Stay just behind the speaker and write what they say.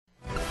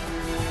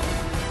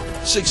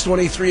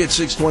623 at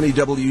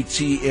 620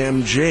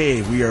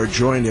 WTMJ. We are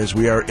joined, as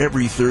we are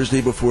every Thursday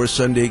before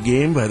Sunday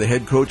game, by the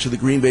head coach of the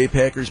Green Bay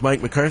Packers,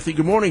 Mike McCarthy.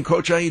 Good morning,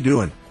 Coach. How you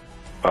doing?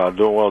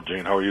 Doing well,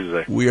 Gene. How are you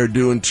today? We are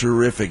doing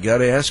terrific. Got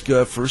to ask,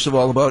 first of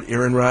all, about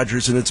Aaron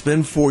Rodgers, and it's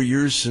been 4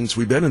 years since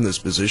we've been in this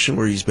position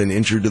where he's been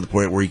injured to the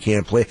point where he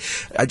can't play.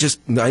 I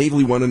just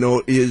naively want to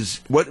know,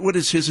 what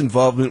is his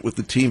involvement with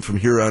the team from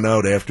here on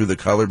out after the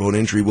collarbone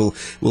injury? Will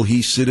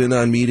he sit in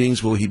on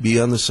meetings? Will he be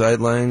on the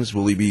sidelines?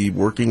 Will he be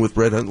working with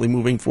Brett Hundley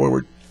moving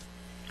forward?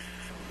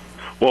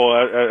 Well,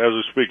 as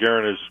we speak,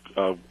 Aaron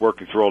is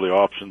working through all the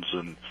options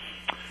and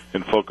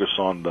focus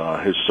on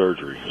his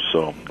surgery.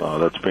 So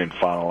that's being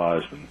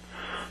finalized. And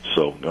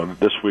so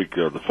this week,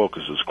 the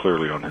focus is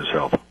clearly on his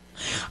health.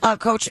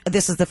 Coach,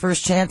 this is the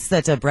first chance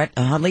that Brett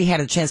Hundley had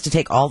a chance to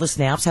take all the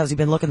snaps. How's he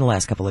been looking the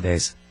last couple of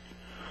days?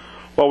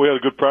 Well, we had a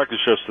good practice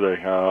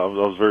yesterday. I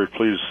was very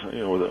pleased,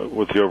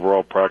 with the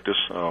overall practice.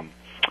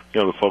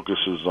 The focus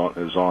is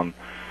on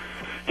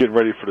getting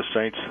ready for the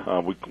Saints.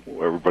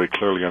 Everybody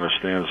clearly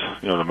understands,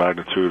 the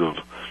magnitude of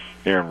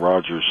Aaron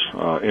Rodgers'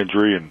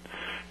 injury, and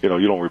you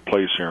don't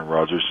replace Aaron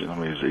Rodgers. I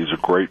mean, he's a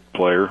great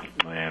player,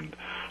 and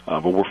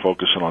but we're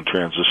focusing on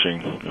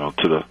transitioning,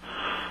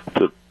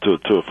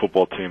 to a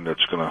football team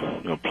that's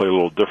going to, play a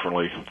little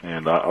differently.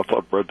 And I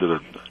thought Brett did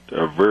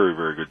a very,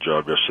 very good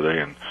job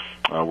yesterday, and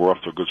we're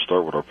off to a good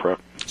start with our prep.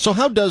 So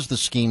how does the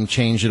scheme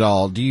change at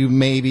all? Do you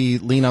maybe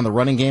lean on the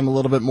running game a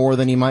little bit more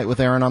than you might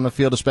with Aaron on the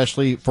field,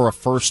 especially for a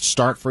first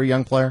start for a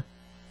young player?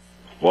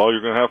 Well,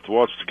 you're going to have to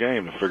watch the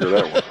game to figure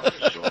that one out.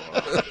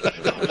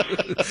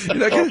 So,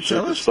 you're not going to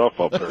tell us stuff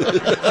up there.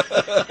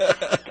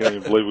 Can't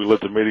even believe we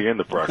let the meeting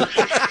into practice.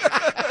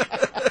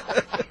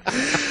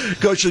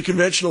 Coach, the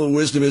conventional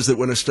wisdom is that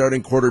when a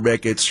starting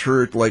quarterback gets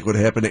hurt, like what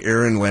happened to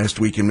Aaron last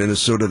week in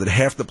Minnesota, that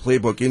half the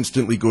playbook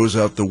instantly goes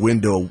out the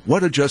window.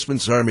 What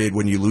adjustments are made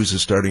when you lose a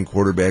starting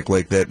quarterback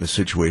like that in a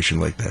situation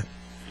like that?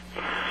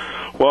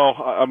 Well,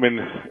 I mean,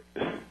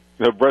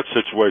 Brett's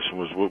situation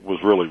was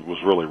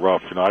really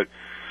rough.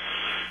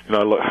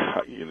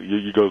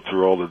 You go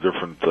through all the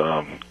different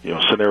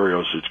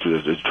scenarios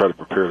to try to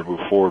prepare to move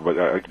forward. But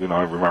I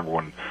remember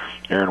when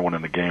Aaron went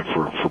in the game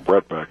for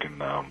Brett back in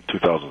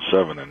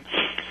 2007, and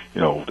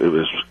it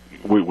was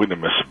we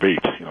didn't miss a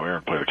beat.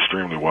 Aaron played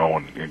extremely well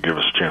and gave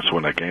us a chance to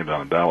win that game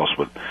down in Dallas.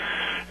 But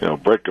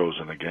Brett goes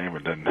in the game,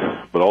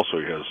 but also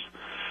he has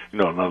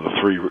another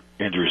 3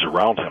 injuries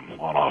around him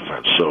on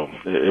offense. So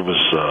it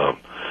was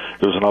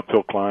an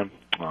uphill climb.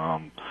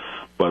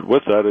 But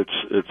with that,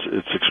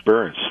 it's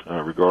experience,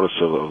 regardless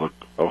of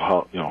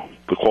how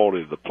the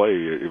quality of the play.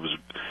 It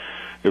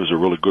was a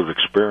really good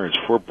experience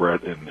for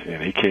Brett,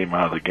 and he came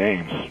out of the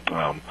game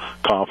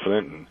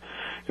confident,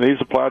 and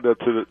he's applied that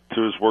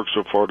to his work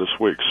so far this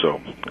week.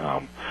 So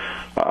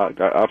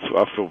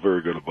I feel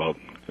very good about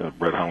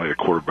Brett Hundley, a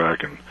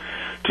quarterback, and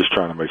just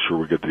trying to make sure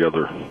we get the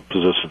other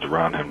positions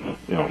around him,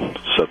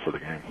 set for the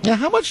game. Yeah,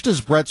 how much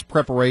does Brett's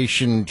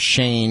preparation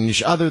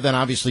change, other than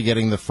obviously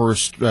getting the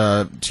first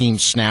team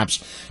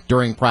snaps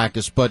during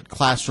practice, but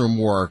classroom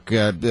work,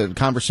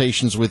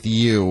 conversations with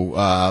you,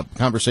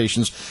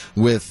 conversations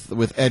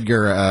with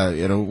Edgar,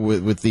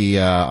 with the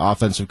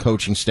offensive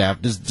coaching staff?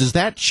 Does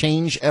that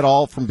change at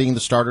all from being the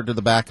starter to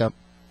the backup?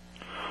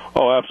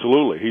 Oh,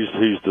 absolutely.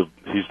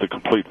 He's the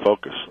complete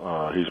focus.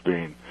 He's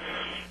being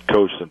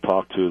coached and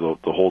talked to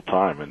the whole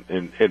time,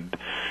 and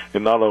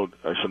not only,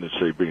 I shouldn't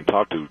say being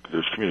talked to,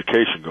 there's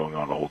communication going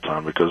on the whole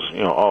time, because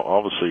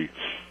obviously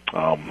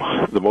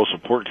the most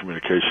important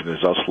communication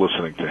is us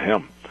listening to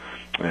him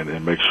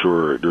and make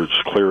sure there's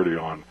clarity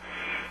on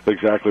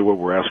exactly what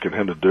we're asking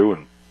him to do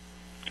and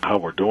how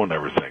we're doing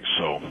everything.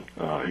 So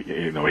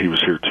he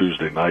was here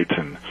Tuesday night,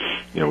 and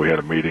we had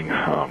a meeting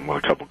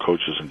with a couple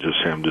coaches and just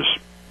him,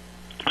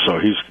 so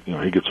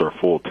he gets our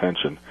full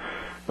attention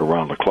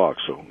around the clock.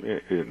 So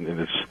and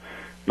it's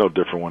no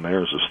different when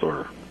Aaron's a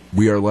starter.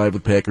 We are live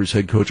with Packers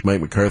head coach Mike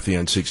McCarthy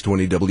on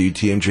 620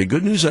 WTMJ.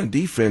 Good news on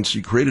defense.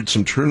 You created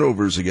some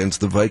turnovers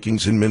against the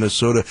Vikings in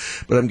Minnesota,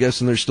 but I'm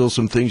guessing there's still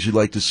some things you'd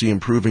like to see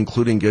improve,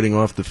 including getting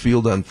off the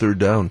field on third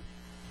down.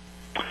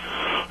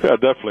 Yeah,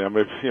 definitely. I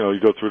mean, you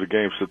go through the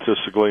game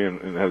statistically and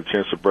had a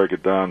chance to break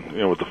it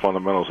down, with the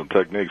fundamentals and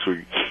techniques.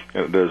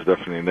 There's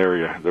definitely an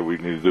area that we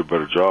need to do a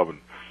better job. And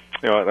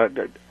I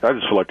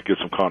just would like to get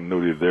some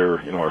continuity there.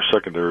 Our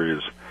secondary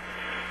is,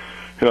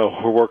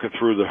 we're working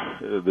through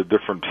the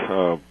different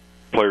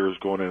players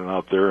going in and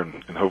out there,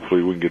 and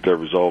hopefully we can get that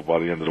resolved by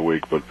the end of the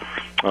week. But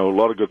a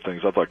lot of good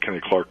things. I thought Kenny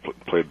Clark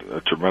played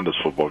a tremendous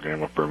football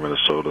game up there in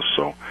Minnesota,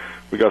 so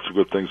we got some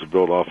good things to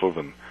build off of.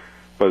 And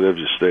but as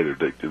you stated,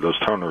 those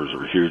turnovers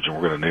are huge, and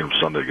we're going to need them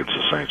Sunday against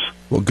the Saints.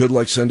 Well, good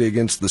luck Sunday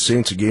against the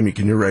Saints, a game you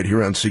can hear right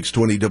here on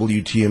 620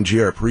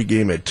 WTMJ. Our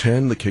pregame at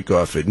 10, the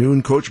kickoff at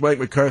noon. Coach Mike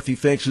McCarthy,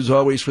 thanks as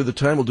always for the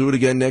time. We'll do it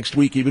again next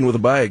week, even with a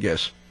bye, I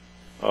guess.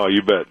 Oh,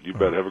 you bet. You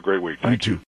bet. Have a great week. Thank you.